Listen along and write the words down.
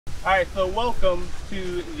Alright, so welcome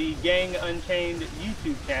to the Gang Unchained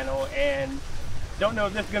YouTube channel, and don't know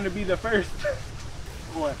if this is going to be the first.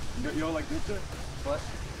 What? You don't like this shit? What?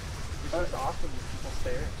 It's just awesome if people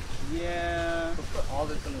stare. Yeah. Let's put all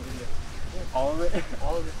this in the video. All of it?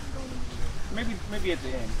 All of this is going in the video. Maybe at the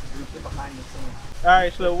end. Get behind the scenes.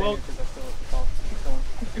 Alright, so welcome.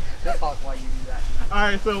 Just talk while you do that.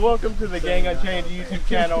 Alright, so welcome to the Gang Unchained YouTube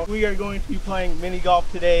channel. We are going to be playing mini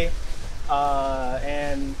golf today.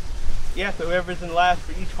 And yeah, so whoever's in last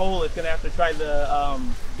for each hole is going to have to try the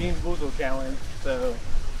Beanboozled challenge. So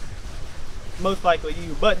most likely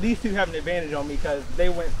you. But these two have an advantage on me because they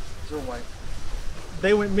went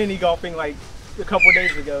mini golfing like a couple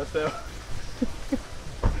days ago. So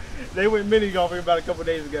they went mini golfing about a couple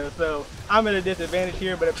days ago. So I'm at a disadvantage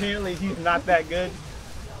here, but apparently he's not that good.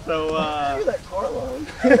 So you let Carlo.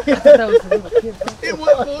 It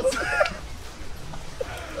was.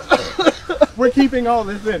 We're keeping all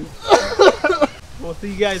this in. We'll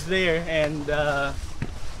see you guys there, and I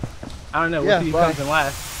don't know, we'll see who comes in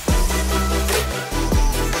last.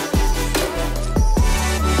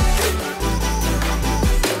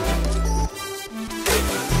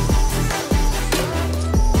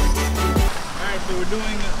 Alright, so we're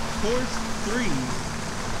doing course 3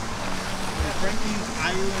 at Frankie's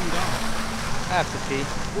Island Golf. I have to pee.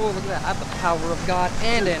 Whoa, look at that. I have the power of God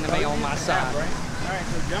and anime on my side. Right? Alright,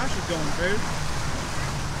 so Josh is going first.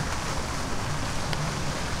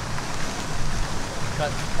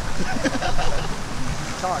 Cut.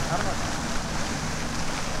 Charge, how do I?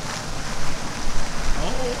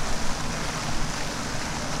 Oh.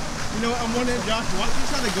 You know what, I'm wondering, Josh, watch this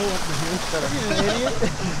how they go up the hill. Shut up. You're an idiot.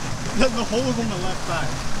 The hole's on the left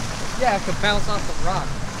side. Yeah, I could bounce off the rock.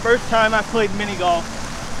 First time I played mini golf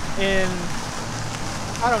in,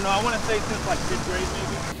 I don't know, I want to say since like 5th grade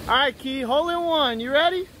maybe. Alright, Key, hole in one, you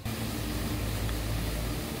ready?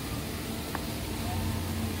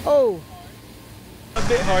 Oh! A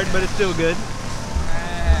bit hard, but it's still good.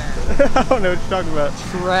 I don't know what you're talking about.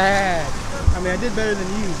 Trash. I mean, I did better than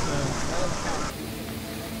you, so.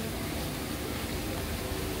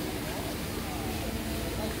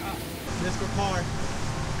 This for par.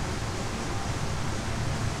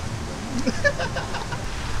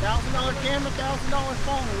 $1,000 camera, $1,000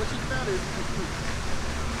 phone. Which is better?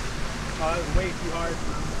 Oh, that was way too hard.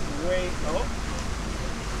 Way. Oh.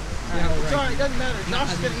 Yeah, It's alright, it doesn't matter.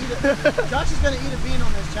 Josh is gonna eat it. Josh is gonna eat a bean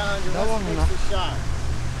on this challenge unless he makes this shot.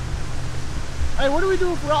 Hey, what do we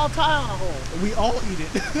do if we're all tie on a hole? We all eat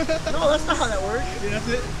it. No, that's not how that works. Yeah, that's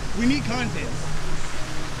it. We need content.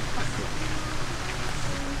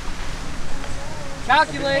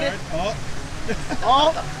 Calculate it. Oh.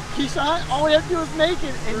 Oh, Keyshawn, all we have to do is make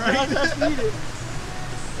it, and Right. Josh has to eat it.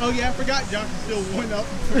 Oh yeah, I forgot Josh is still 1 up.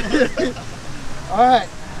 Alright.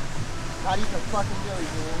 Not eating the fucking jelly,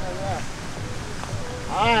 man. Look at that.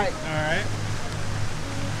 Alright. Alright.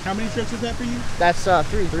 How many strokes was that for you? That's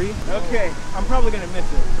 3. Okay, I'm probably gonna miss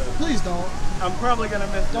it. So. Please don't. I'm probably gonna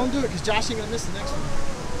miss it. Don't do it, because Josh ain't gonna miss the next one.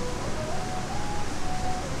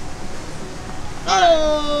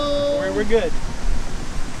 Oh! We're good.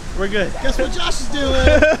 We're good. Guess what Josh is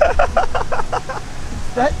doing?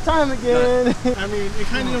 That time again. I mean, it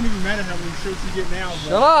kind of don't even matter how many strokes you get now. But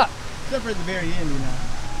Shut up! except for at the very end, you know.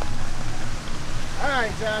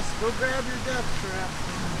 Alright, Josh, go grab your death trap.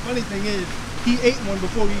 Funny thing is, he ate one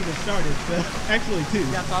before we even started. So actually 2.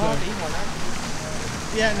 Yeah, so I don't have to eat one, right?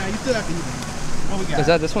 Yeah, no, you still have to eat one. What we got? Is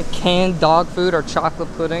that this one canned dog food or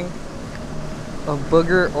chocolate pudding? A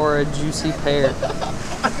booger or a juicy pear?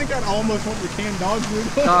 I think I'd almost want the canned dog food.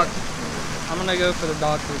 Dog. I'm gonna go for the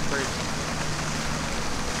dog food first.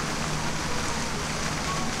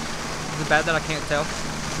 Is it bad that I can't tell?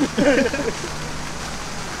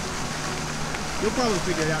 You'll probably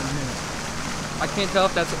figure it out in a minute. I can't tell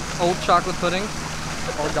if that's old chocolate pudding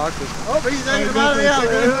or dog food. Oh, he's thinking about it.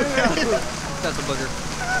 That's a booger.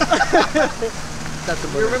 That's a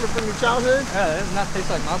You booger. remember from your childhood? Yeah, that does not taste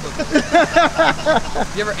like my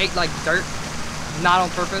booger. You ever ate like dirt? Not on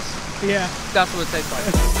purpose? Yeah. That's what it tastes like.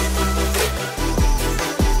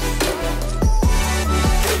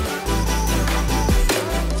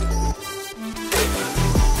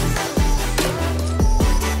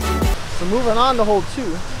 So moving on to hole 2.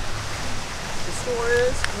 The score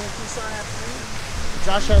is, me and Keyshawn have 3.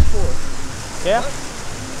 Josh has 4. Yeah?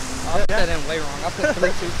 I put that in way wrong. I put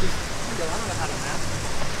 3, 2, 2. Yo, I don't know how to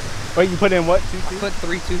math. Wait, you put in what? 2, I 2? put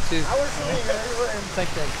 3, 2, 2. I would have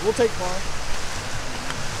Take that. We'll take par.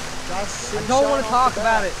 Josh, I don't want to talk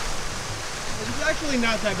about it. It's actually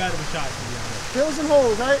not that bad of a shot, to be honest. Hills and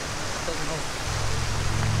holes, right?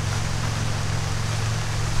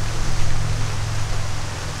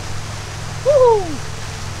 Woo!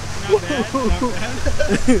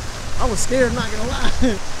 I was scared, not gonna lie.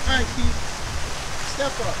 Alright, Keith.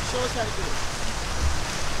 Step up. Show us how to do it.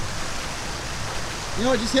 You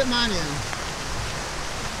know what? Just hit mine in.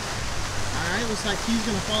 Alright, looks like Keith's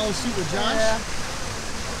gonna follow suit with Josh. Yeah.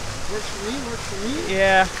 Works for me, works for me.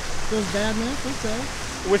 Yeah. Feels bad, man. Feels bad.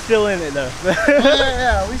 We're still in it, though.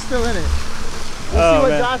 Yeah, we're still in it. We'll see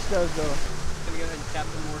what Josh does, though. I'm gonna go ahead and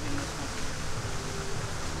Captain Morgan this one.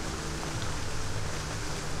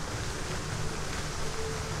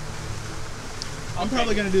 I'm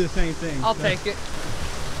probably going to do the same thing. I'll take it.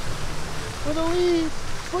 For the lead!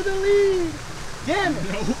 For the lead! Damn it!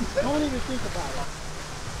 No. Don't even think about it.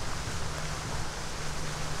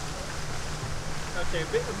 Okay, a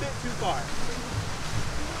bit too far.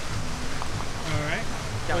 Alright.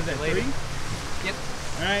 Was that 3? Yep.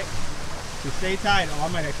 Alright. So stay tight. Oh, I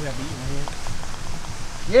might actually have to eat one here.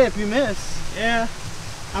 Yeah, if you miss. Yeah.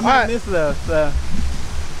 I might miss those. So.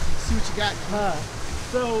 See what you got.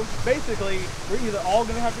 So basically, we're either all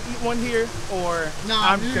gonna have to eat one here, or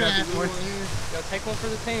I'm just gonna have to eat one here. Go take one for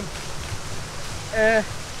the team.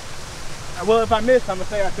 Well, if I miss, I'm gonna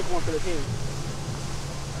say I took one for the team.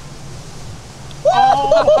 Oh!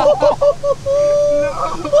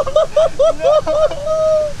 No!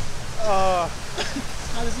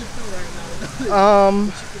 How does it feel right now?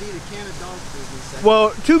 You could eat a can of dog food in a second.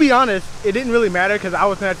 Well, to be honest, it didn't really matter because I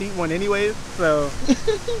was gonna have to eat one anyways. So.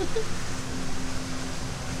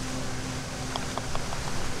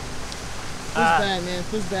 Feels bad, man.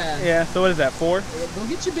 Feels bad. Yeah. So what is that? 4? Go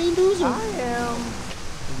get your Beanboozled. I am.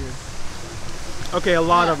 Okay, a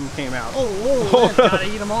lot of them came out. Oh, gotta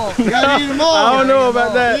eat them all. You gotta eat them all. I don't know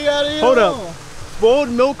about that. You gotta eat Hold them up. all. Spoiled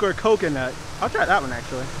milk or coconut? I'll try that one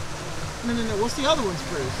actually. No. What's the other ones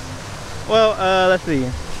first? Well, let's see.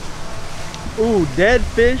 Ooh, dead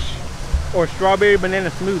fish or strawberry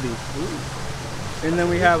banana smoothie. Ooh. And then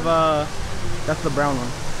we have that's the brown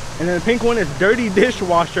one. And then the pink one is dirty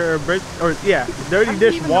dishwasher dirty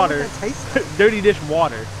dish water. Dirty dish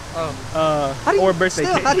water. Oh. Or birthday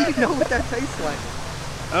cake. How do you know what that tastes like?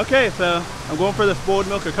 Okay, so I'm going for the spoiled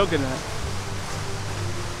milk or coconut.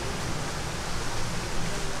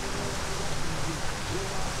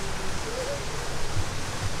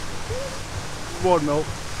 Spoiled milk.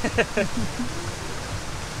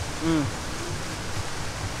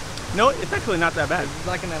 No, it's actually not that bad. I'm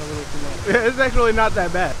liking that a little too much. It's actually not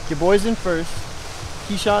that bad. Your boy's in first.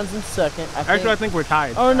 Keyshawn's in second. I think we're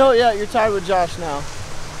tied. Oh no, yeah, you're tied with Josh now.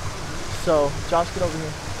 So, Josh, get over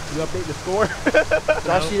here. You update the score?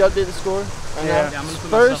 Josh, you update the score? Yeah, I'm gonna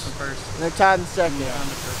put myself in first. And they're tied in second. Yeah, I'm in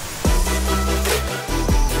first.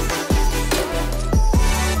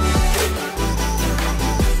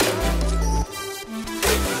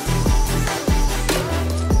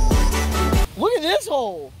 Look at this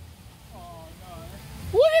hole. Oh, no.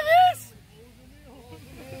 Look at this.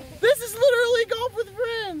 This is literally golf with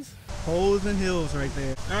friends. Holes and hills right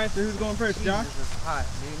there. All right, so who's going first, Josh? Jesus, it's hot,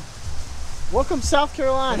 dude. Welcome South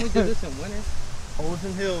Carolina. Can we do this in winter? Holes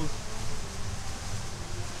and hills.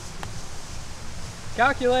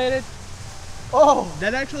 Calculated. Oh.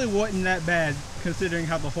 That actually wasn't that bad considering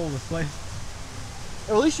how the hole was placed.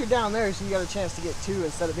 At least you're down there, so you got a chance to get 2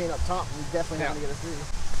 instead of being up top. You definitely have to get a 3.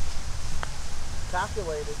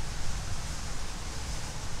 Calculated.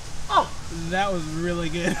 Oh. That was really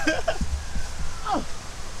good. Oh.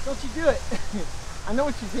 Don't you do it. I know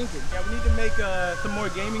what you're thinking. Yeah, we need to make some more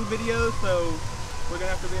gaming videos, so we're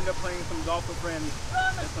gonna have to end up playing some golf with friends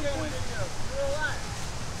at some point.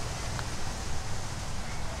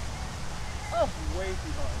 Oh, way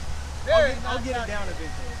too hard. I'll get it down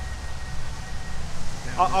eventually.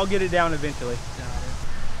 I'll get it down eventually.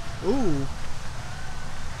 Ooh.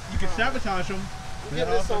 You can sabotage them. We'll get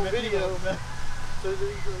this on video so that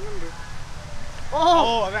you can remember.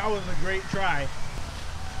 Oh, that was a great try.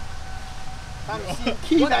 I don't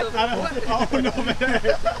know, man.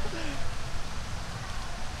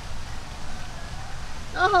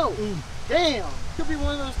 Oh, damn. Could be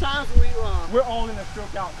one of those times when we're all gonna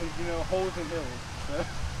stroke out because, you know, holes and hills. So.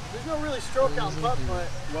 There's no really stroke out putt, but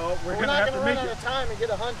well, we're not have gonna to run make out it. of time and get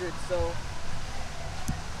 100, so.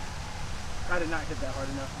 I did not hit that hard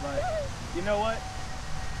enough, but you know what?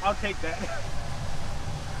 I'll take that.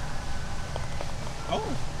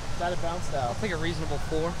 Oh, that it bounced out. I'll take a reasonable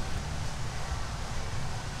 4.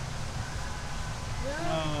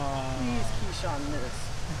 Please, Keyshawn, miss.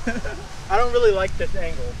 I don't really like this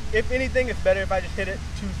angle. If anything, it's better if I just hit it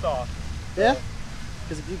too soft. Yeah?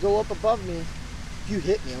 Because if you go up above me, if you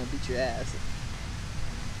hit me, I'm going to beat your ass.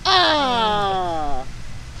 Ah!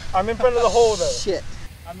 I'm in front of the hole, though. Shit.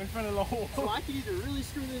 I'm in front of the hole. So I could either really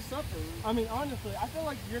screw this up or... I mean, honestly, I feel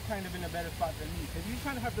like you're kind of in a better spot than me because you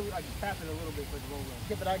kind of have to like tap it a little bit for the roll in.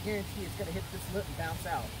 Yeah, but I guarantee it's gonna hit this lip and bounce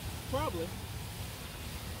out. Probably.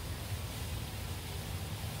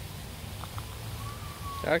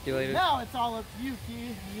 Calculated. Now it's all up to you,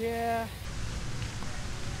 Key. Yeah.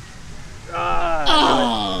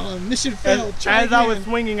 Oh, mission failed. As I was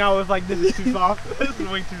swinging, I was like, this is too soft. This is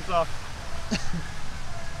way too soft.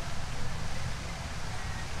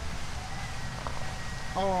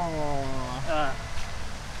 Oh.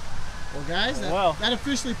 Well, guys, that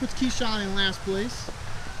officially puts Keyshawn in last place.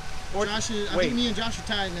 Or, I think me and Josh are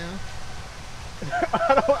tied now.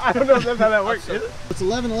 I don't know if that's how that works. It's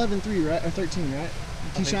 11-11-3, right? Or 13, right?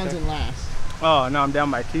 Keyshawn's in last. Oh, no, I'm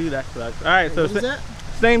down by 2. That sucks. All right, so what is that?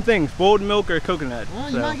 Same thing, spoiled milk or coconut.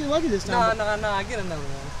 Well, you might get lucky this time. No, I get another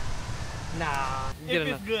one. Nah. If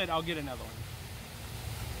it's good, I'll get another one.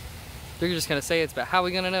 You're just gonna say it's bad. How are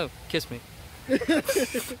we gonna know? Kiss me. Oh,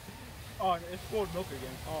 it's spoiled milk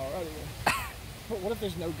again. Alrighty. But what if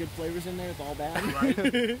there's no good flavors in there? It's all bad.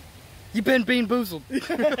 Right. You've been Beanboozled. It's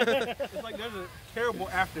like there's a terrible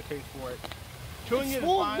aftertaste for it. Chewing It's it is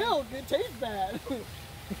spoiled fine. milk. It tastes bad.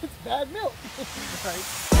 It's bad milk.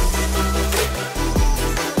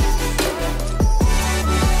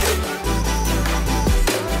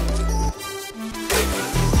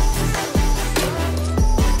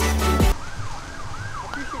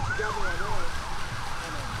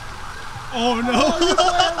 Oh no!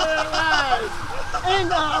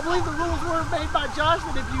 And I believe the rules were made by Josh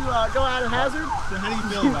that if you go out of hazard. So how do you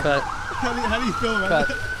feel about Cut. that? How do you feel about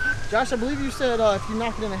that? Josh, I believe you said if you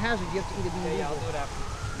knock it in a hazard, you have to eat a bean. Yeah, I'll do it after.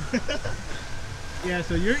 Yeah,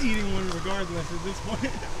 so you're eating one regardless at this point.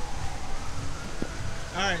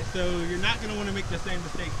 Alright, so you're not going to want to make the same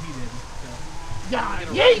mistake he did. So. Yeah,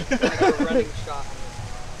 yeet! Like a running shot.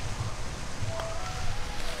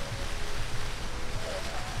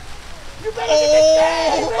 You better get the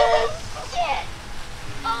game, man! Shit!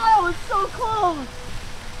 Oh, it was so close!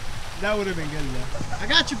 That would have been good enough. I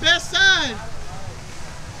got your best side!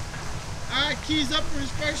 Alright, Key's up for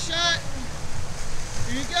his first shot.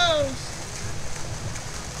 Here he goes.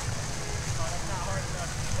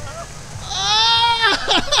 Oh!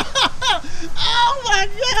 Oh my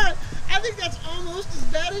god! I think that's almost as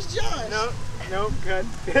bad as Josh. No, good.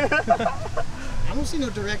 I don't see no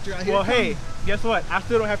director out here. Well, hey, guess what? I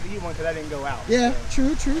still don't have to eat one because I didn't go out. Yeah,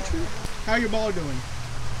 So. true. How your ball doing?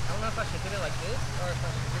 I don't know if I should hit it like this or if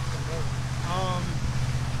I should hit it from both.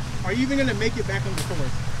 Are you even going to make it back on the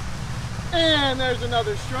course? And there's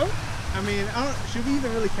another stroke. I mean, should we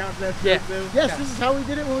even really count that? Yeah. Though? Yes, this is how we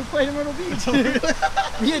did it when we played in Myrtle Beach.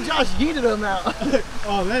 Me and Josh yeeted them out.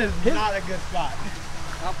 Oh, that is not a good spot.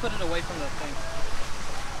 I'll put it away from the thing.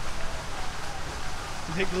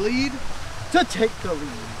 To take the lead? To take the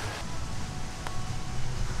lead.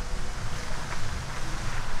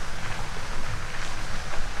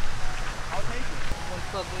 I'll take it. One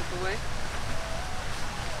club length away.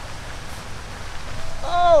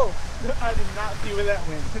 Oh! I did not see where that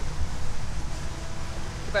went. Get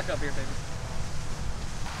back up here, baby.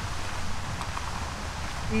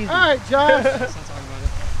 Easy. Alright, Josh. Let's not talk about it.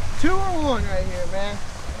 2 or 1 right here, man.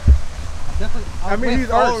 Definitely. I mean, he's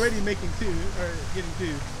first. already making 2, or getting 2.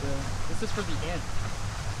 So. This is for the end.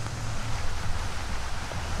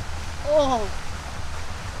 Oh!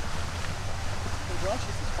 Hey, Josh,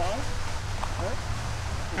 this is 5. What?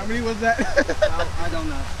 How many was that? I don't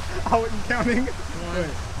know. I wasn't counting. One,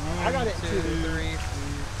 I got it 2, 2. 3,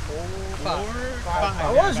 4, 5. 5.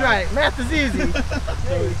 I was right. Math is easy.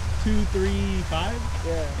 So it's 2, 3, 5?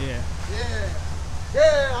 Yeah. Yeah.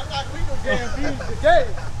 Yeah, I'm not legal guaranteed today.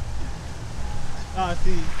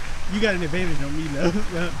 See, you got an advantage on me though.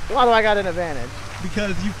 Why do I got an advantage?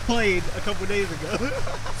 Because you played a couple days ago.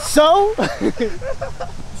 So? You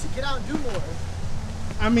should get out and do more.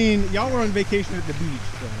 I mean, y'all were on vacation at the beach,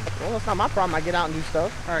 so. Well, that's not my problem. I get out and do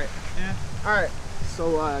stuff. Alright, yeah. Alright,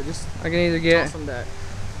 so just I can either get toss them that.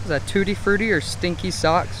 is that Tutti Frutti or Stinky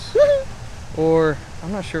Socks, or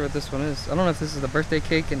I'm not sure what this one is. I don't know if this is the birthday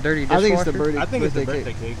cake and dirty dishwasher. I think it's the birthday. I think it's the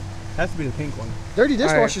birthday birthday cake. Has to be the pink one. Dirty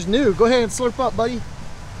dishwasher's new. Go ahead and slurp up, buddy.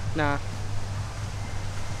 Nah.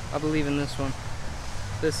 I believe in this one.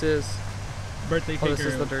 This is. Birthday cake Oh, this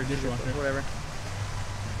is the dirty dishwasher. Whatever.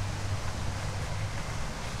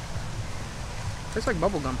 Tastes like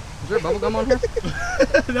bubble gum. Is there bubble gum on here?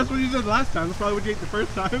 That's what you said last time. That's probably what you ate the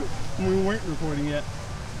first time when we weren't recording yet.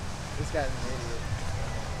 This guy's an idiot.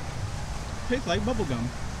 Tastes like bubble gum.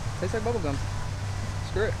 Tastes like bubble gum.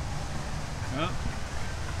 Screw it. Well,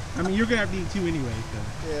 I mean, you're gonna have to eat 2 anyway, so.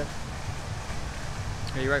 Yeah.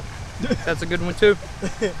 Yeah, you're right. That's a good one too.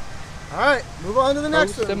 All right, move on to the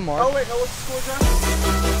next Post one. and mark. Oh wait, no, what's the score, John?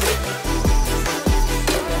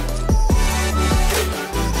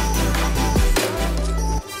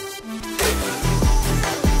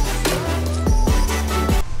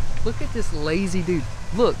 Look at this lazy dude.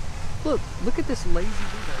 Look at this lazy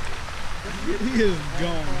dude. He is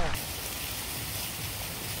gone.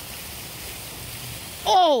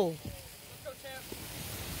 Oh!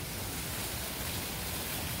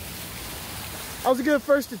 That was a good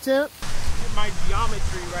first attempt. Get my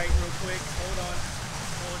geometry right real quick. Hold on.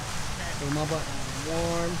 Put my butt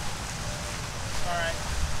warm. Alright.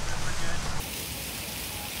 We're good.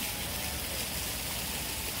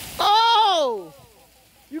 Oh!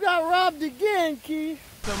 You got robbed again, Key.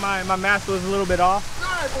 So my math was a little bit off.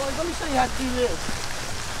 Alright, boys, let me show you how to do this.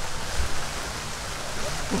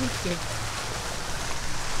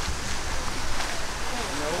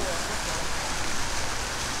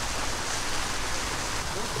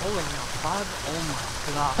 Oh my god. 5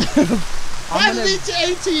 feet to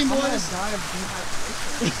 18, boys.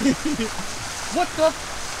 What the?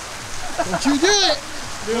 Don't you do it.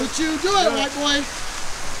 Don't you do it, white boy.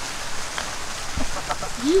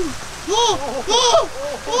 You.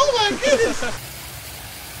 Oh my goodness.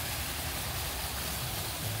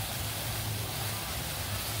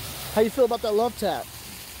 How you feel about that love tap?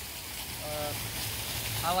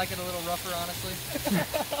 I like it a little rougher, honestly.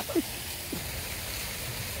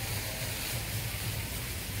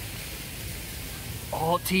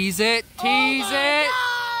 Oh, tease it, tease it.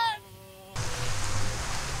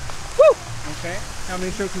 Woo! Okay. How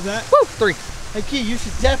many strokes is that? Woo, 3. Hey, Key, you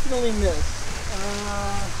should definitely miss.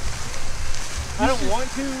 I don't want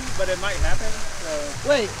to, but it might happen. So.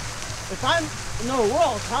 Wait, if I'm... No, we're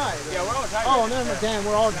all tied. Yeah, we're all tied. Oh, no, no, damn,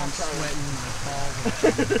 we're all tied. Sweating my balls.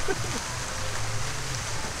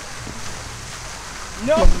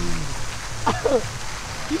 No!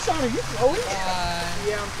 Keyshawn, are you throwing?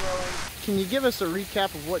 Yeah, I'm throwing. Can you give us a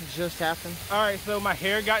recap of what just happened? Alright, so my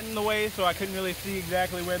hair got in the way, so I couldn't really see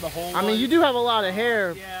exactly where the hole was. I mean, you do have a lot of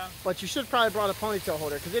hair, Yeah. but you should probably brought a ponytail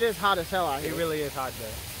holder, because it is hot as hell out here. It really is hot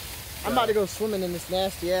though. I'm about to go swimming in this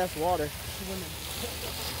nasty ass water.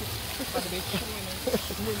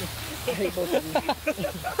 I hate both of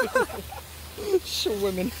you.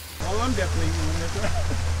 Swimming. Well, I'm definitely doing this.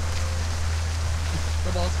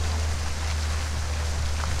 The balls.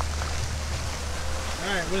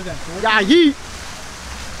 Alright, what is that? Yeah, yeet!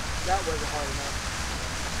 That wasn't hard enough.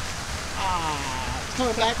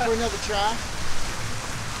 Coming back for another try.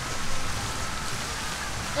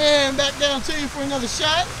 And back down to you for another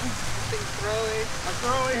shot. Throwing. I'm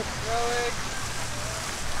throwing. Throwing.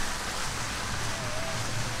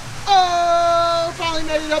 Oh, finally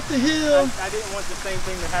made it up the hill. I didn't want the same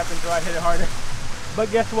thing to happen, so I hit it harder. But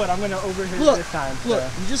guess what? I'm going to overhit Look, this time. Look, so.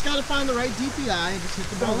 you just got to find the right DPI and just hit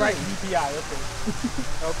the ball right in. DPI, okay.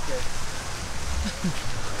 Okay.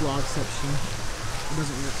 Vlogception. It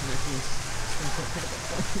doesn't work correctly.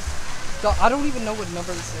 I don't even know what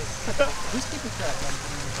number this is. Who's keeping track?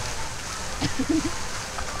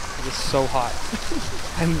 It is so hot.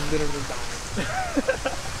 I'm literally dying.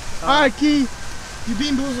 Alright, Key. You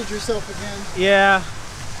Beanboozled yourself again. Yeah.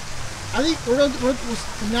 I think we're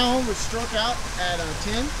from now on, we'll stroke out at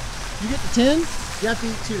 10. You get to 10, you have to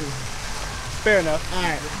eat 2. Fair enough.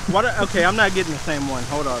 Alright. What? Okay, I'm not getting the same one.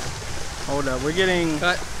 Hold on. Hold up. We're getting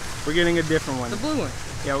a different one. The blue one.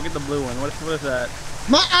 Yeah, we'll get the blue one. What is that?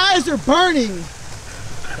 My eyes are burning.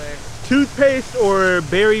 Okay. Toothpaste or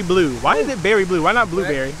berry blue? Why is it berry blue? Why not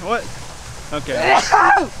blueberry? What? Okay.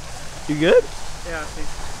 You good? Yeah. See.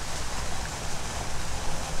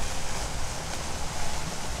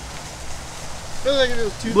 I feel like if it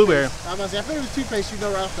was toothpaste. Blueberry. I was about to say, I feel like if it was toothpaste, you know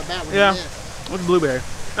right off the bat. Yeah. What's blueberry?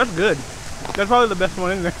 That's good. That's probably the best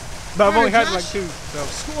one in there. But I've only had like 2. So.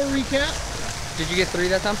 Score recap. Did you get 3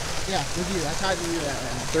 that time? Yeah, with you. I tried to do that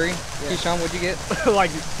one. 3? Yeah. Keyshawn, what'd you get? Like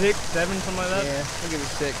 6, 7, something like that. Yeah. I'll give you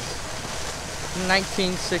 6.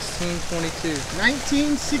 19, 16, 22.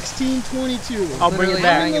 19, 16, 22. I'll bring it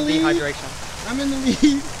back. Dying of dehydration. I'm in the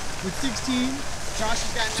lead with 16. Josh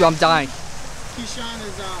has got 19. So I'm dying. Keyshawn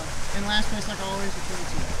is in last place like always with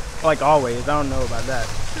 22. Like always. I don't know about that.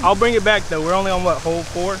 I'll bring it back though. We're only on what, hole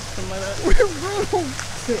 4? Something like that? We're wrong.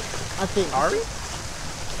 6, I think. Are we?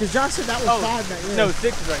 Because Josh said that was 5 back there. No, 6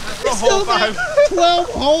 is right there. It's still got 12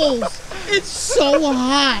 holes. It's so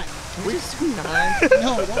hot. Can we just do 9?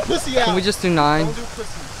 No, don't pussy out. Can we just do 9? Don't do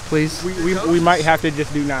pussy. Please? We might have to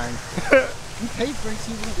just do 9. You paid for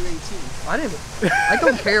 18, we're going to do 18. I didn't. I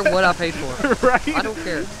don't care what I paid for. Right? I don't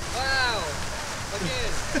care. Wow.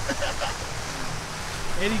 Again.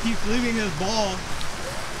 Eddie keeps leaving his ball.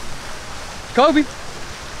 Kobe.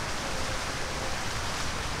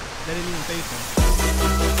 That didn't even face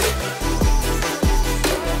him.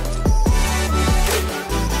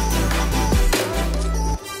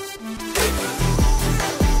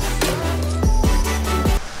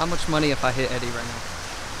 How much money if I hit Eddie right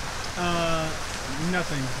now?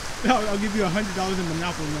 Nothing. I'll give you $100 in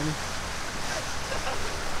Monopoly money.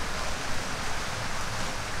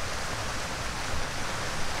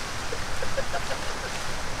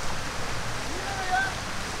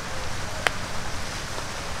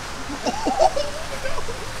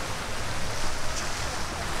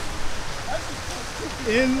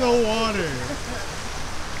 In the water.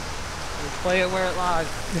 Let's play it where it lies.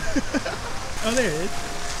 Oh, there it is.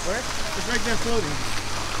 Where? It's right there floating.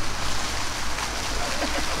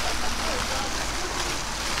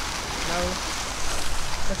 No.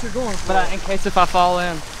 What you're going for. But in case if I fall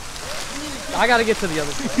in, I gotta get to the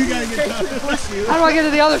other side. You gotta get down. How do I get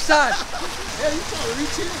to the other side? Yeah, you trying to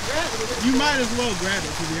reach in and grab it. You might as well grab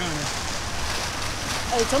it, to be honest.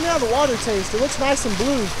 Hey, tell me how the water tastes. It looks nice and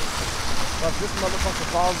blue. Well, if this motherfucker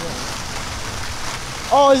falls in.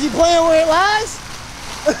 Oh, is he playing where it lies?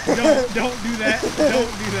 Don't do that.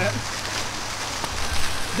 Don't do that.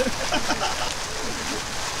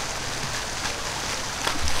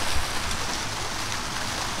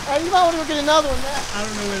 Hey, you might want to go get another one now. I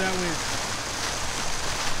don't know where that went.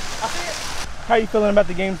 How are you feeling about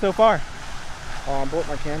the game so far? Oh, I broke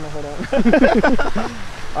my camera. Hold on.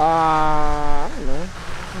 I don't know.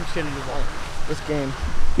 I'm just getting This game.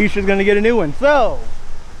 Keisha's gonna get a new one. So,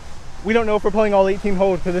 we don't know if we're playing all 18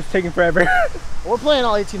 holes because it's taking forever. We're playing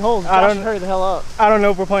all 18 holes. I Josh, don't- hurry the hell up. I don't know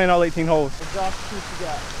if we're playing all 18 holes. So Josh, what you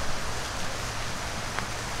got?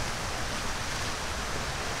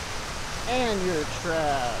 And you're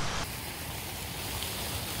trash.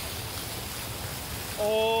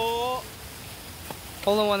 Oh.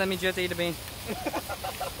 Hole in one, that means you have to eat a bean.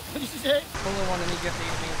 What did you say? Hole in one, that means you have to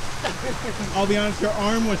eat a bean. I'll be honest, your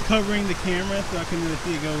arm was covering the camera, so I couldn't really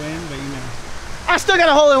see it go in, but you know. I still got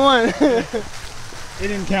a hole in one. It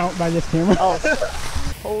didn't count by this camera. Oh.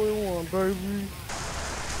 Hole in one, baby.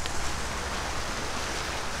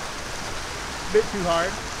 Bit too hard.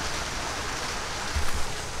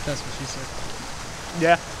 That's what she said.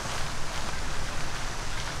 Yeah.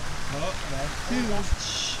 Oh, that's two.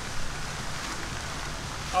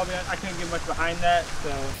 I'll be honest, I couldn't get much behind that,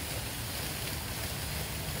 so.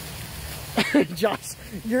 Josh,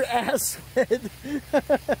 your ass head.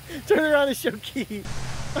 Turn around and show Keith.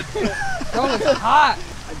 Oh, it's hot.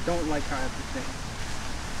 I don't like trying to thing.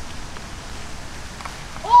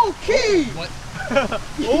 Oh, Keith! What?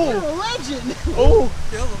 You're a legend. Oh,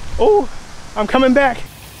 Kill him. oh, I'm coming back.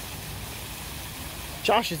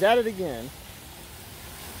 Josh is at it again.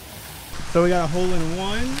 So we got a hole in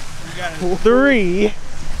one, we got a 3,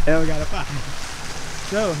 and we got a 5.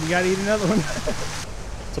 So you gotta eat another one.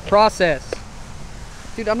 It's a process.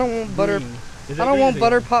 Dude, I don't want butter. Is I it don't want green?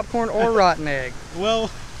 butter popcorn or rotten egg. Well,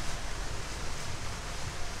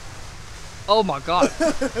 Oh my god.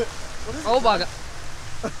 Oh my god.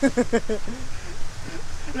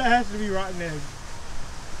 that has to be rotten egg.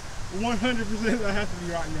 100% that has to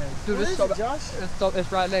be rotten egg. Dude, What it's is so it, bad. Josh?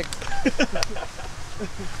 It's rotten egg.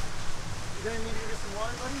 You gonna need to get some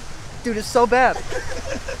water, buddy? Dude, it's so bad.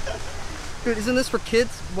 Dude, isn't this for kids?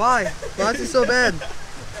 Why? Why is it so bad?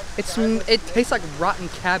 It tastes like rotten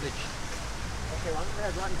cabbage. Okay, well, I've never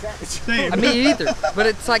had rotten cabbage. Same. I mean, either, but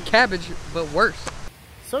it's like cabbage, but worse.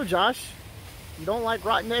 So, Josh, you don't like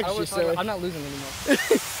rotten eggs, you say? I'm not losing anymore.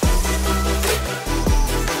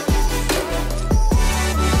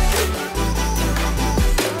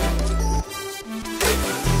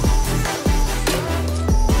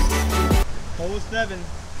 Hole 7.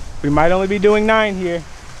 We might only be doing 9 here.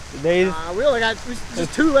 Today We only got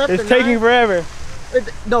just 2 left. it's and taking 9. forever.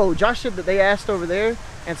 No, Josh said that they asked over there,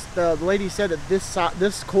 and the lady said that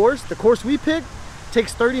this course, the course we picked,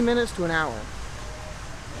 takes 30 minutes to an hour.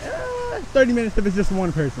 30 minutes if it's just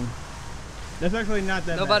one person. That's actually not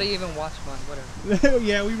that Nobody even watched mine, whatever. bad.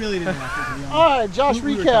 Yeah, we really didn't watch it, to be honest. All right, Josh,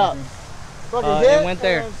 We were recap. talking. Fucking It hit went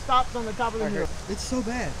there. and stopped on the top of the hill. It's so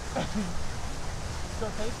bad.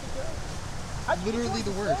 Still tastes good? How'd you get Literally yours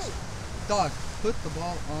the to worst. stay? Dog, put the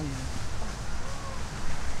ball on me.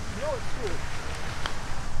 You know it's good.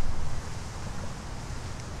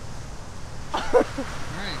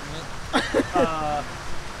 Alright,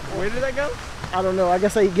 Where did that go? I don't know. I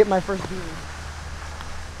guess I get my first bean.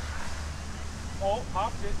 Oh,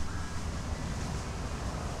 popped it.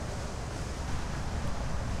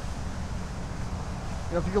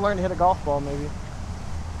 You know, if you could learn to hit a golf ball, maybe.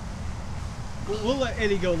 We'll let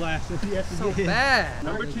Eddie go last if he has to so get hit. bad.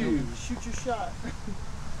 Number 2. Shoot your shot.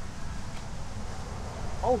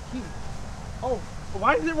 Oh, Keith. Oh,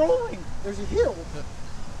 Why is it rolling? There's a hill.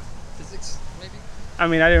 Physics, maybe? I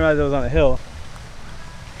mean, I didn't realize it was on a hill.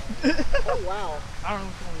 Oh wow. I don't know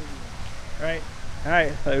which one to do. Right. All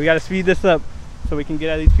right. So we got to speed this up so we can get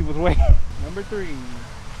out of these people's way. Number 3.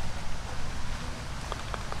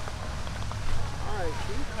 Alright,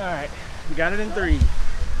 All right. We got it in 3. I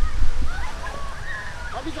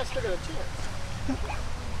think I still got a chance.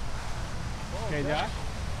 Okay, Josh.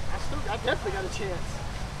 I definitely got a chance.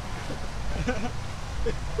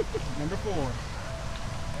 Number 4.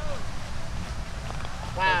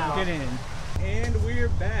 Wow. Get in. And we're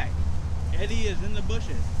back. Eddie is in the bushes.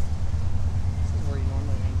 This is where he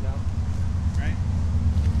normally hangs out. Right?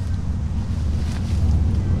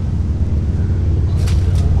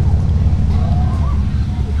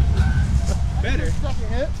 Better. Second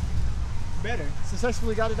hit. Better.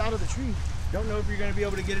 Successfully got it out of the tree. Don't know if you're going to be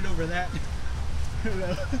able to get it over that.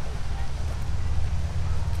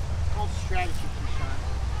 Called strategy, Keyshawn.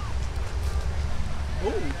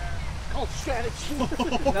 Oh. Called strategy. No.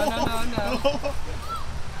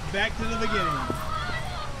 Back to the beginning.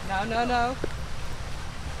 No.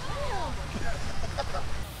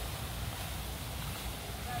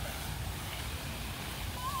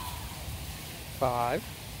 5.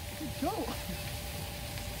 Go.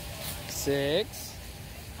 6.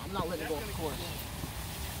 I'm not letting it go off course.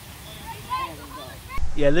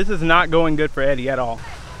 Yeah, this is not going good for Eddie at all.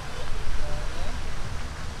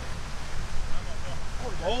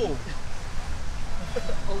 Oh.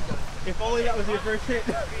 If only that was your first hit.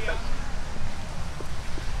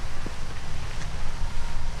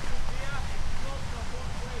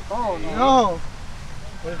 Oh no.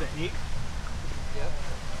 What is it, 8? Yep.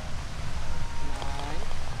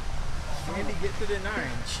 9. Andy gets it at 9.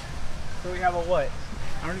 So we have a what?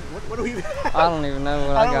 I don't even, what do we have? I don't even know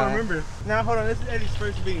what I got. I don't remember. Now hold on, this is Eddie's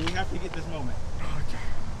first bean. We have to get this moment.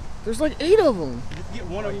 There's like 8 of them. Just get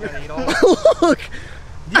one of them. Look.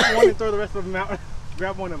 Get one and throw the rest of them out.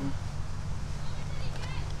 Grab one of them.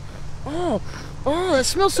 Oh, that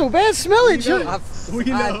smells so bad. Smell it, Joe. I've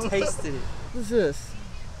tasted it. What is this?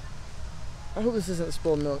 I hope this isn't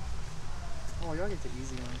spilled milk. Oh, y'all get the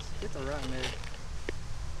easy ones. Get the rotten egg.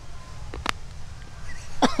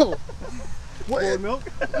 Oh. What? Spoiled milk?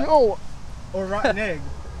 No. Or rotten egg.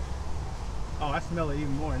 Oh, I smell it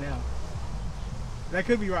even more now. That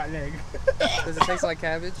could be rotten egg. Does it taste like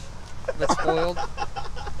cabbage? That's spoiled?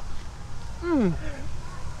 Mmm.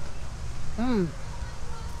 Mmm.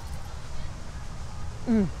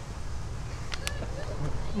 Mmm.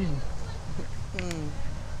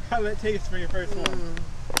 How did that taste for your first one?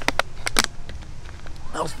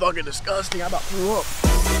 That was fucking disgusting. I about threw up.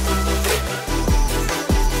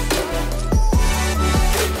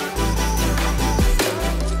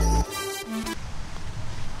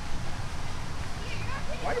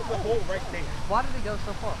 Why is the hole right there? Why did it go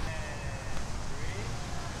so far?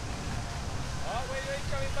 Oh, wait, he's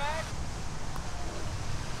coming back.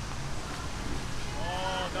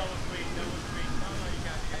 Oh, that was sweet, that was sweet. No, you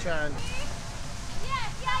got it. Trying. Yes,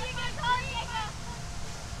 yeah, you're gonna call Diego.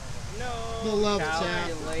 No. The love chat.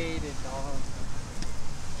 Calculated, dog.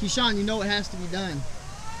 Keyshawn, you know what has to be done.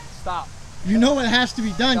 Stop. You know what has to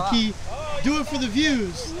be done, Stop. Key. Do it for the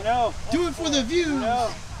views. No. Do it for the views. No.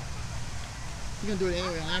 You're gonna do it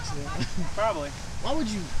anyway on accident. Probably. Why would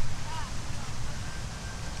you?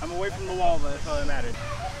 I'm away from the wall, but that's all that matters.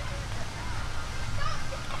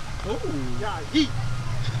 Ooh. Yeah, eat.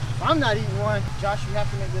 If I'm not eating one, Josh, you have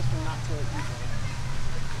to make this one not to eat one.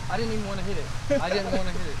 I didn't even want to hit it. I didn't want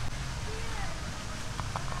to hit it.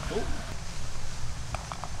 Ooh.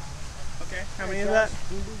 Okay, how many is that?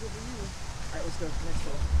 Alright, let's go. Next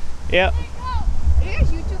one. Yep. Here's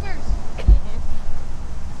YouTubers.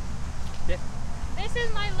 Yeah. This is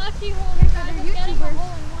my lucky hole. Guys, I'm getting a hole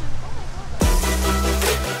in one.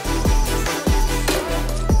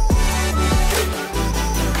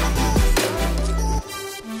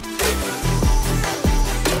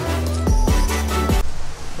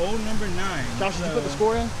 Hole number 9. Josh, did you put the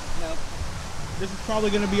score in? No. This is probably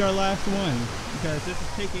going to be our last one because this is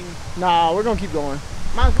taking. Nah, we're gonna keep going.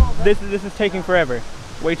 Might as well. This is taking forever.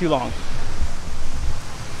 Way too long.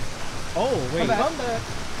 Oh wait. Come back.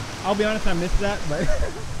 I'll be honest, I missed that, but.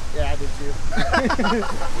 Yeah, I did too.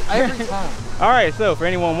 Every time. All right. So for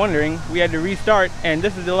anyone wondering, we had to restart, and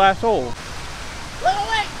this is the last hole.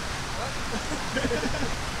 Wait.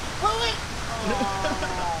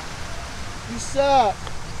 You suck.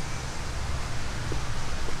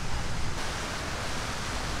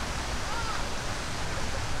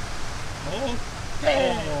 Oh.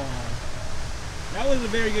 Oh. That was a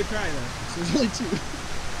very good try, though. So there's only 2.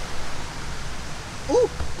 Ooh.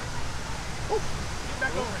 Get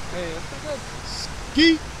back over. Hey, that's pretty good.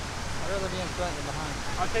 Key. I'd rather be in front than behind.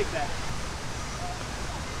 I'll take that.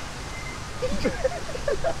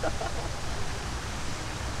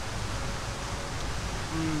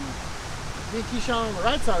 Me and Keyshawn on the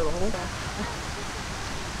right side of the hole.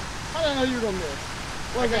 How did I know you were gonna miss?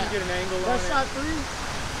 What was that? Get an angle on That's it. shot 3?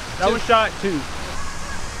 That was shot 2. Dog,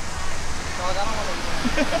 I don't want to eat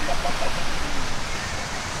that.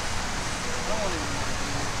 I don't want to eat that.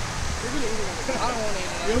 You're gonna eat it. I don't want to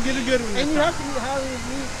eat that. You'll get a good one And this you time. have to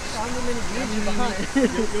eat how many views you're behind.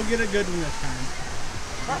 You'll get a good one this time.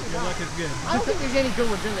 Probably Your not. luck is good. I don't think there's any good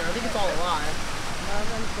ones in there. I think it's all a lie.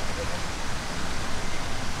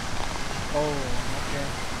 Oh, okay.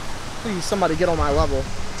 Please, somebody get on my level.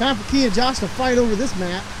 Time for Key and Josh to fight over this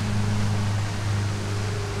map.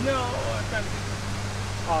 No,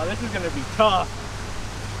 oh, this is gonna be tough.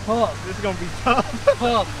 Tough. This is gonna be tough.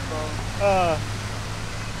 Tough, bro.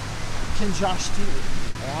 Can Josh do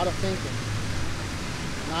it? A lot of thinking.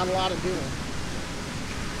 Not a lot of doing.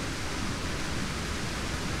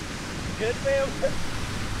 Good, Sam.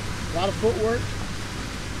 A lot of footwork.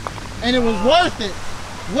 And it was worth it.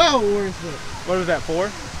 Well worth it. What was that, 4 or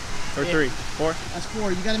 3? 4? That's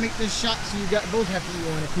 4. You got to make this shot so you both have to eat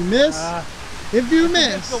one. If you miss,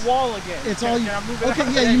 It's the wall again. it's all you. Can I move it Okay,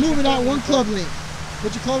 out? yeah, you move it out one club link.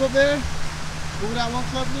 Put your club up there. Move it out one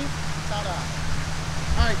club link. Ta-da.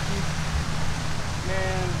 All right, Keith.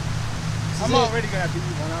 Man, This is I'm it. already gonna have to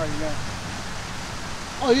eat one. I already know.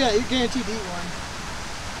 Oh yeah, you're guaranteed to eat one.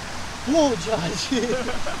 Whoa, Josh.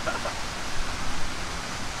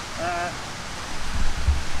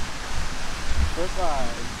 Good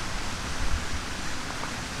five.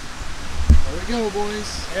 There we go, boys.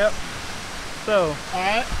 Yep. So, All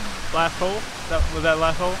right. last hole. Was that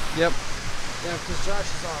last hole? Yep. Yeah, because Josh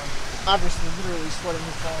is obviously literally sweating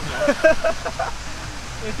his palms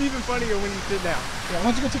off. It's even funnier when you sit down. Yeah,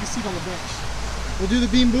 why don't you go take a seat on the bench? We'll do the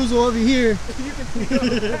Beanboozled over here. You can sit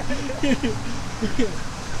on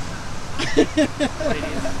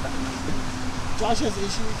Josh has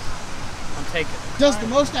issues. I'm taking it. Does the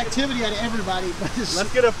most activity out of everybody, but it's,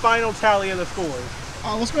 Let's get a final tally of the scores.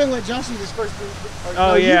 let's go ahead and let Josh eat his first bean.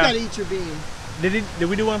 Oh, You yeah. gotta eat your bean. Did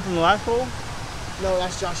we do one from the last hole? No,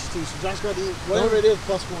 that's Josh's too. So Josh got to eat whatever it is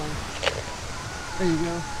plus 1. There you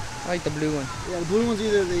go. I like the blue one. Yeah, the blue one's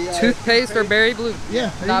either the Toothpaste or berry blue.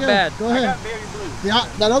 Yeah, there Not you go. bad. Go I ahead. got very blue.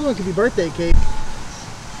 That other one could be birthday cake.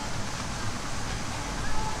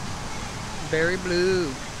 Berry blue.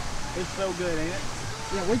 It's so good, ain't it?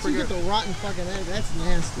 Yeah, wait till you get the rotten fucking egg. That's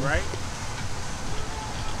nasty. Right?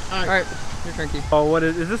 All All right, your turn, Keith. Oh, what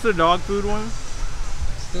is this a dog food one?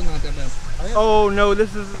 Still not that bad. Oh no,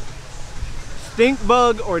 this is stink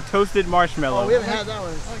bug or toasted marshmallow. Oh, we haven't had that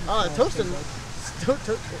one. Oh, toasted.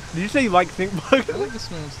 Did you say you like stink bug? I like the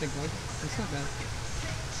smell of stink bug. It's not bad.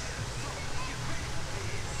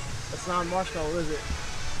 That's not marshmallow, is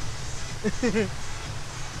it?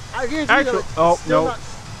 I guarantee you that Actually, it's oh still no. not-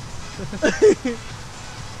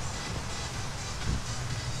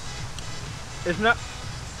 It's not.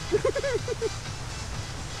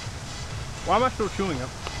 Why am I still chewing it?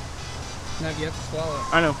 No, you have to swallow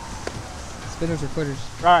it. I know. Spinners or quitters.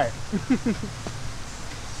 Alright.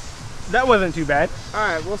 That wasn't too bad. All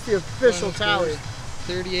right, what's the official Final tally?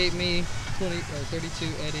 scores, 38 me, 32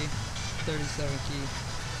 Eddie, 37 Key.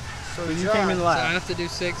 So you Josh- came in So I last. have to do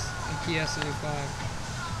 6 and Key has to do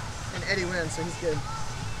 5. And Eddie wins, so he's good.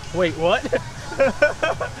 Wait, what?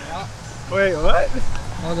 Wait, what?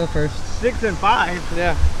 I'll go first. 6 and 5.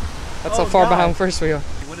 Yeah. That's Oh, how far God. behind first we are.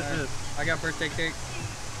 What is this? I got birthday cake.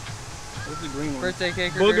 What's the green one? Birthday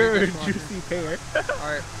cake or Booger or dirty dishwasher? juicy pear?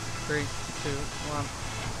 Alright, 3, 2, 1.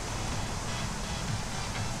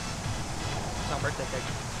 It's not birthday cake.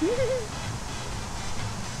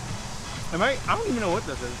 I don't even know what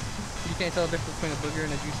this is. You can't tell the difference between a booger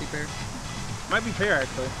and a juicy pear. Might be pear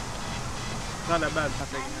actually. Not that bad. I'm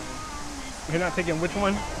taking that one. You're not taking which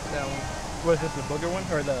one? That one. What is this, the booger one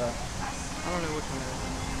or the? I don't know which one it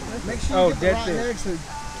is. Make sure Oh, you get the dead rotten fish. egg so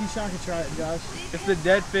Keyshawn can try it, Josh. It's the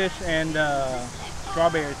dead fish and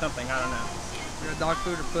strawberry or something. I don't know. You got dog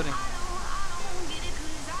food or pudding?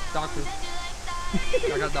 Dog food.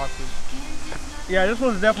 I got dog food. Yeah, this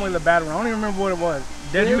one's definitely the bad one. I don't even remember what it was.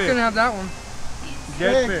 Dead You fish. can have that one. Go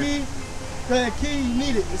Dead ahead, fish. Key. Go ahead, Key. You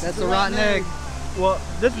need it. This That's is a rotten egg. Well,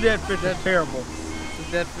 this dead fish is terrible. This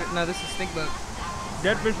is dead fish. No, this is stink bug.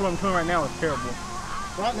 Dead fish, what I'm doing right now, is terrible.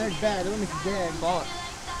 Rotten egg's bad. It'll make you gag. Swallow it.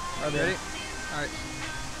 Okay. Ready? Alright.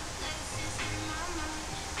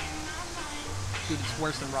 Dude, it's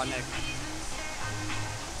worse than rotten egg.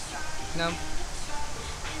 No?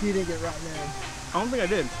 Key didn't get rotten egg. I don't think I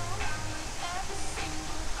did.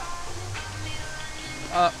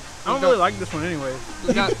 I don't really like this one anyway.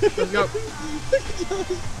 Let's go. Let's go.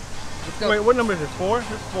 Let's go. Wait, what number is this? 4?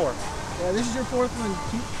 This is 4. Yeah, this is your 4th one.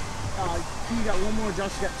 You got 1 more.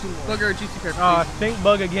 Josh got 2 more. Bugger or juicy pear, Oh, please. stink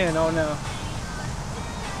bug again. Oh no.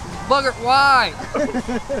 Bugger, why?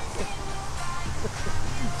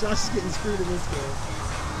 Josh is getting screwed in this game.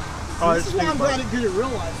 Oh, This it's is why I'm stink bug. glad it's good at real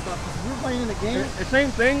life stuff. Because we're playing in a game. The same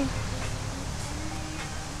thing.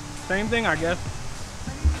 Same thing, I guess.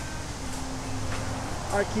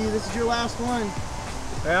 All right, Key, this is your last one.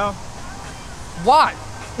 Yeah. Why?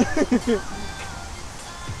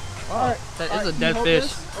 All right. That All is right, a Key, dead hold fish.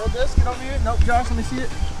 This. Hold this. Get over here. Nope, Josh, let me see it.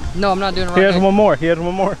 No, I'm not doing it right He has now. one more. He has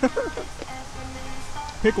one more.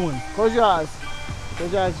 Pick one. Close your eyes.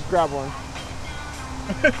 Close your eyes. Just grab one.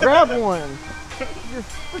 Grab one. Your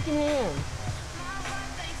freaking hand.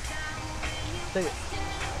 Take it.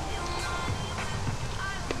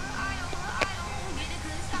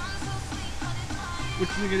 Which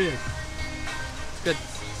do you think it is? It's good.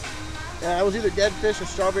 Yeah, it was either dead fish or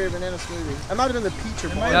strawberry banana smoothie. It might have been the peach or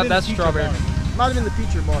bar. Yeah, that's strawberry. Might have been the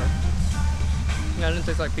peach or bar. Yeah, it didn't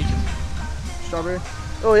taste like peaches. Strawberry.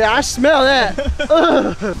 Oh yeah, I smell that.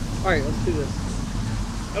 Ugh. All right, let's do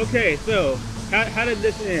this. Okay, so how did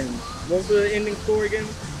this end? What was the ending score again?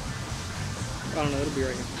 I don't know. It'll be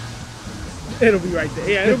right here. It'll be right there.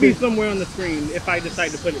 Yeah, it'll be somewhere on the screen if I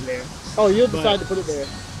decide to put it there. Oh, you'll But- decide to put it there.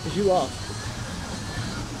 Because you lost.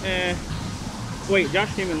 Wait,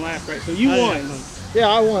 Josh came in last, right? So you I won. didn't have Yeah,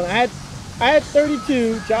 I won. I had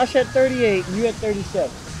 32, Josh had 38, and you had 37.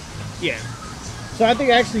 Yeah. So I think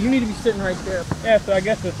actually you need to be sitting right there. Yeah, so I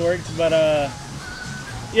guess this works, but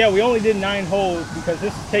yeah, we only did 9 holes because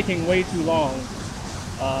this is taking way too long.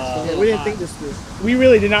 Yeah, we didn't think this through. We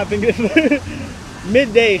really did not think this.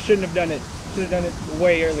 Midday shouldn't have done it. Should have done it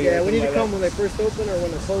way earlier. Yeah, we need to like come that. when they first open or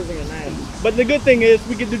when they're closing at 9. But the good thing is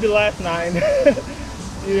we can do the last 9,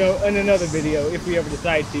 you know, in another video if we ever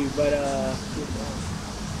decide to. But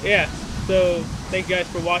yeah. So thank you guys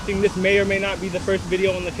for watching. This may or may not be the first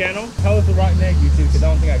video on the channel. How was the rotten egg, YouTube? Because I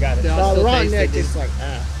don't think I got it. Yeah. The still rotten taste egg it, dude. tastes like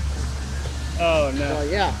ass. Oh no.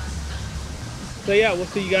 Yeah. So yeah, we'll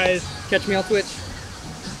see you guys. Catch me on Twitch.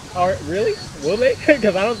 All right, really? Will they?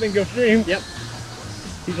 Because I don't think they'll stream. Yep.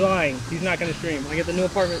 He's lying. He's not going to stream. When I get the new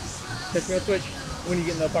apartment, catch me on Twitch. When you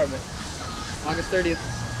get in the apartment. August 30th.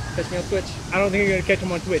 Catch me on Twitch. I don't think you're going to catch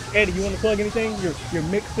him on Twitch. Eddie, you want to plug anything? Your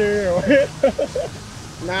mixer or...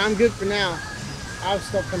 Nah, I'm good for now. I have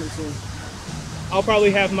stuff coming soon. I'll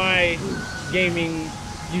probably have my gaming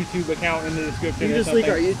YouTube account in the description. You or just link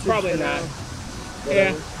something. our YouTube Probably for not. now.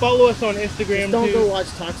 Yeah, Whatever. follow us on Instagram Just don't too. go watch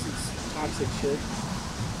toxic shit.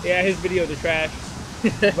 Yeah, his videos are trash.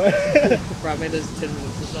 Bro, I made this in 10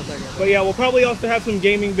 minutes. It's not that good. But yeah, we'll probably also have some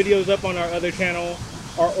gaming videos up on our other channel,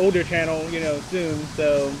 our older channel, you know, soon.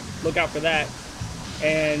 So look out for that.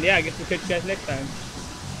 And yeah, I guess we'll catch you guys next time.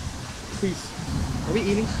 Peace. Are we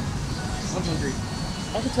eating? I'm hungry.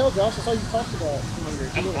 I can tell, Josh. That's all you talked about. I'm hungry.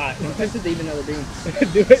 I'm hot. I'm tempted to eat another bean.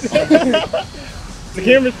 Do it. The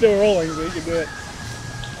camera's still rolling, so you can do it.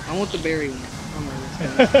 I want the berry one. I'm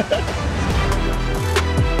ready.